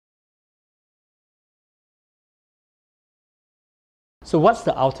So what's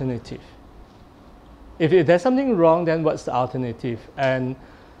the alternative? If there's something wrong, then what's the alternative? And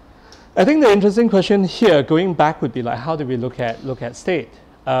I think the interesting question here, going back, would be like, how do we look at state?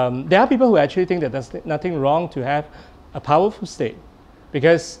 There are people who actually think that there's nothing wrong to have a powerful state,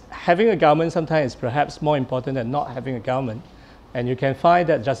 because having a government sometimes is perhaps more important than not having a government. And you can find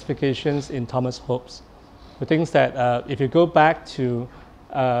that justifications in Thomas Hobbes, who thinks that if you go back to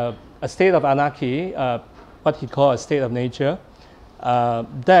a state of anarchy, what he called a state of nature,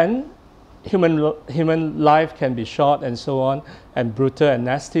 then human life can be short and so on, and brutal and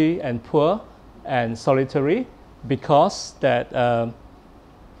nasty and poor and solitary, because that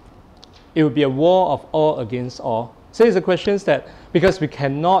it would be a war of all against all. So it's a question that, because we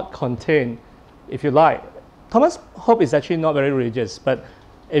cannot contain, if you like, Thomas Hobbes is actually not very religious, but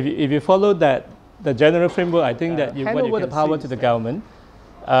if you follow that, the general framework, I think that you hand over the power to the government.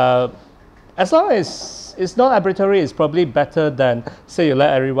 As long as it's not arbitrary, it's probably better than, say, you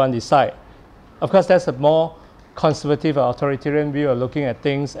let everyone decide. Of course, that's a more conservative or authoritarian view of looking at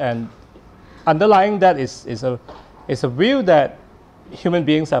things, and underlying that is a view that human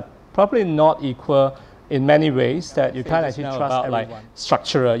beings are probably not equal in many ways, that you can't actually trust everyone. Like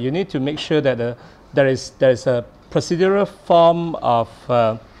structural. You need to make sure that there is a procedural form of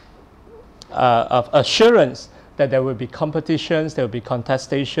assurance that there will be competitions, there will be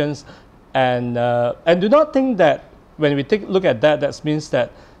contestations, and do not think that when we look at that, that means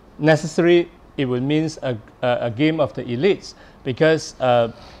that necessarily it would mean a game of the elites, because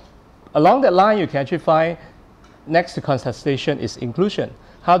along that line you can actually find next to contestation is inclusion.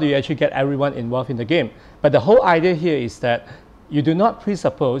 How do you actually get everyone involved in the game? But the whole idea here is that you do not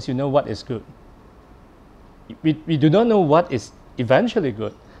presuppose you know what is good. We do not know what is eventually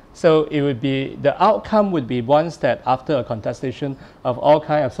good. So it would be, the outcome would be ones that after a contestation of all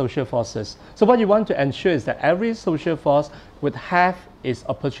kinds of social forces. So what you want to ensure is that every social force would have its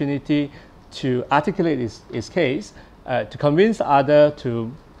opportunity to articulate its case, to convince the other,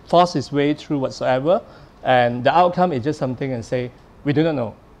 to force its way through whatsoever, and the outcome is just something and say, we do not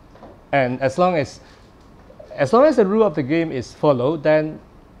know. And as long as the rule of the game is followed, then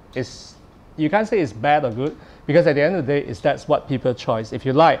you can't say it's bad or good, because at the end of the day, that's what people choose. If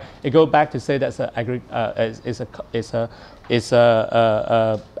you like, it goes back to say that's a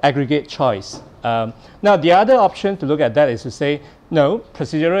aggregate choice. Now, the other option to look at that is to say, no,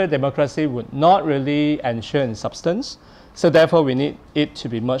 procedural democracy would not really ensure in substance, so therefore we need it to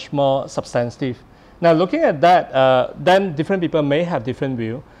be much more substantive. Now, looking at that, then different people may have different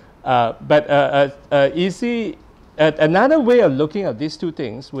view, but another way of looking at these two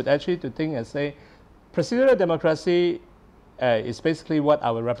things would actually to think and say, procedural democracy is basically what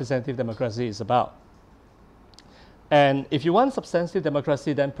our representative democracy is about. And if you want substantive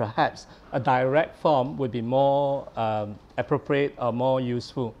democracy, then perhaps a direct form would be more appropriate or more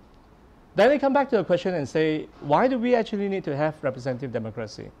useful. Then they come back to the question and say, why do we actually need to have representative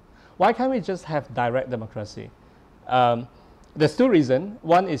democracy? Why can't we just have direct democracy? There's two reasons.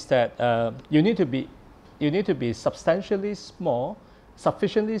 One is that you need to be substantially small,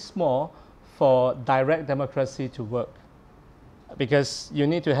 sufficiently small for direct democracy to work. Because you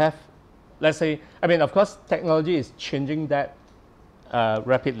need to have, let's say, I mean, of course, technology is changing that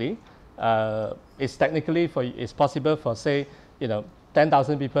rapidly. It's possible for, say,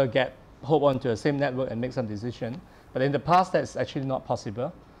 10,000 people hop onto the same network and make some decision. But in the past, that's actually not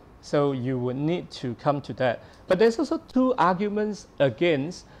possible. So you would need to come to that. But there's also two arguments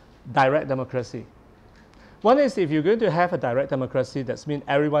against direct democracy. One is, if you're going to have a direct democracy, that means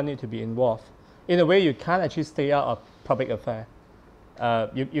everyone needs to be involved. In a way, you can't actually stay out of public affair.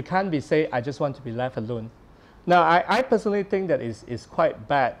 You can't say, I just want to be left alone. Now, I personally think that it's quite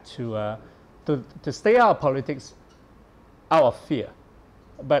bad to stay out of politics out of fear.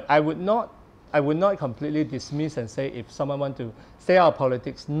 But I would not completely dismiss and say if someone wants to stay out of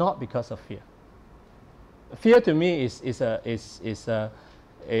politics not because of fear. Fear to me is an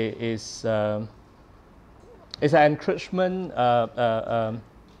encroachment.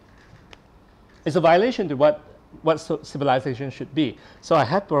 It's a violation to what civilization should be. So I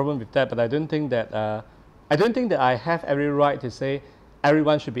have problem with that, but I don't think that I have every right to say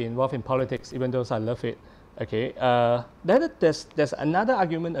everyone should be involved in politics, even though I love it. Okay. Then there's another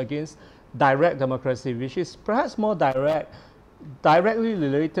argument against direct democracy, which is perhaps more directly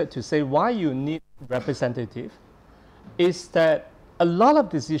related to say why you need representative, is that a lot of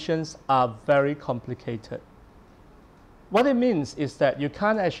decisions are very complicated. What it means is that you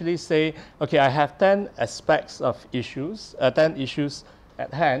can't actually say, okay, I have 10 aspects of issues, 10 issues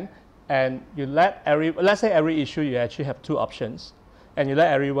at hand, and you let's say every issue you actually have two options. and you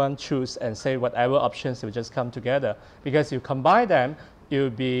let everyone choose and say whatever options will just come together. Because you combine them, it will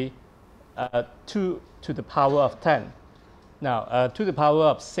be 2 to the power of 10. Now, 2 to the power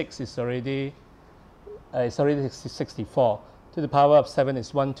of 6 is already 64. 2 to the power of 7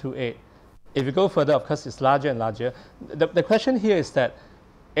 is 128. If you go further, of course, it's larger and larger. The question here is that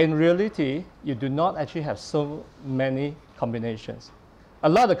in reality, you do not actually have so many combinations. A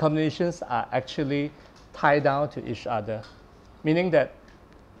lot of the combinations are actually tied down to each other, meaning that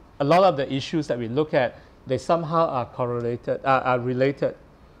a lot of the issues that we look at, they somehow are correlated, are related.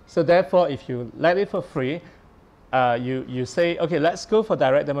 So therefore, if you let it for free, you say, okay, let's go for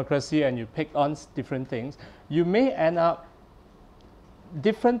direct democracy, and you pick on different things, you may end up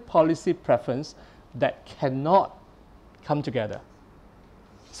different policy preference that cannot come together.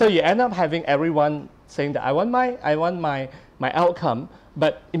 So you end up having everyone saying that I want my outcome,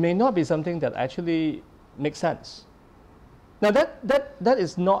 but it may not be something that actually makes sense. Now that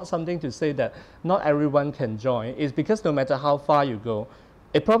is not something to say that not everyone can join. It's because no matter how far you go,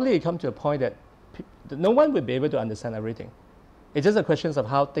 it probably come to a point that no one will be able to understand everything. It's just a question of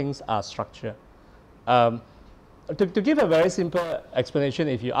how things are structured. To give a very simple explanation,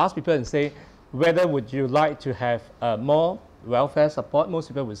 if you ask people and say, whether would you like to have more welfare support, most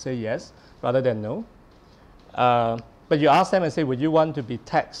people would say yes, rather than no. But you ask them and say, would you want to be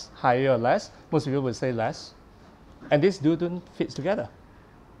taxed higher or less? Most people would say less. And these don't fit together.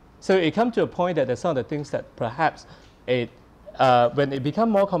 So it comes to a point that there's some of the things that perhaps when it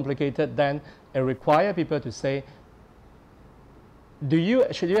becomes more complicated, then it requires people to say,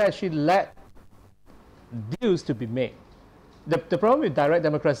 should you actually let deals to be made? The problem with direct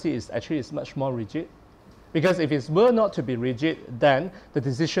democracy is actually it's much more rigid, because if it were not to be rigid, then the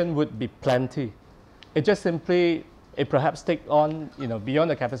decision would be plenty. It just simply, it perhaps take on, beyond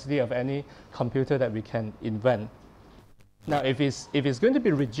the capacity of any computer that we can invent. Now, if it's going to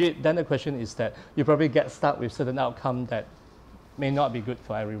be rigid, then the question is that you probably get stuck with certain outcome that may not be good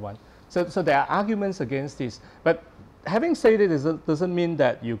for everyone. So there are arguments against this. But having said it, doesn't mean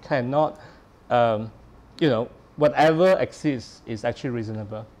that you cannot, whatever exists is actually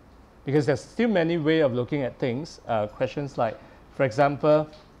reasonable. Because there's still many ways of looking at things. Questions like, for example,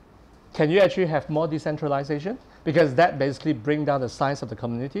 can you actually have more decentralization? Because that basically brings down the size of the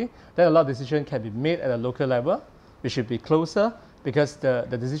community. Then a lot of decisions can be made at a local level. We should be closer, because the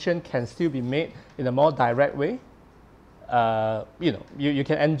decision can still be made in a more direct way. You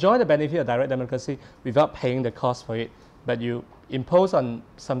can enjoy the benefit of direct democracy without paying the cost for it, but you impose on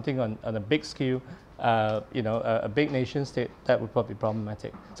something on a big scale, a big nation state, that would probably be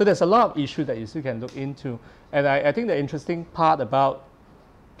problematic. So there's a lot of issues that you still can look into. And I think the interesting part about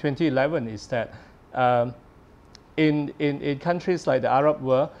 2011 is that in countries like the Arab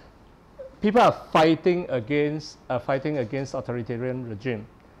world, people are fighting against authoritarian regime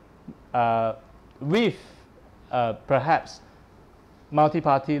with perhaps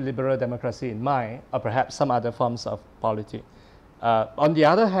multi-party liberal democracy in mind, or perhaps some other forms of polity. On the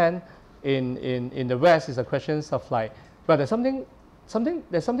other hand, in the West, it's a question of like, but there's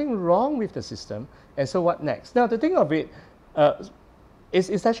something wrong with the system, and so what next? Now, the thing of it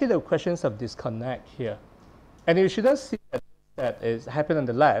is actually the questions of disconnect here, and you shouldn't see that is happened on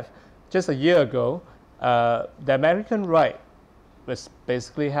the left. Just a year ago, the American right was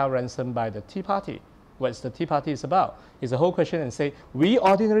basically held ransom by the Tea Party. What the Tea Party is about is the whole question, and say, we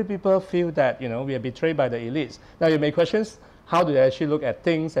ordinary people feel that we are betrayed by the elites. Now you may question how do they actually look at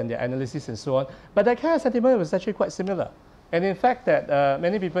things and their analysis and so on, but that kind of sentiment was actually quite similar. And in fact, that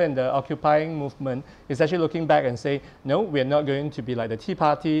many people in the occupying movement is actually looking back and say, no, we are not going to be like the Tea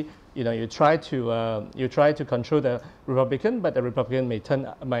Party. You try to control the Republican, but the Republican may turn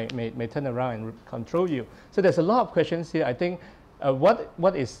around and control you. So there's a lot of questions here. I think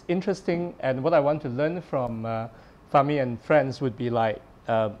what is interesting and what I want to learn from Fahmi and friends would be like,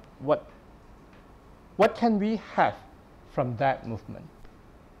 what can we have from that movement?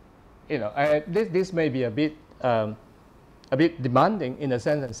 This may be a bit demanding in a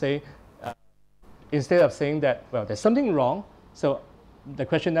sense, and say, instead of saying that, well, there's something wrong, so the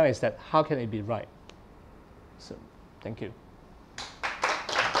question now is that how can it be right? So, thank you.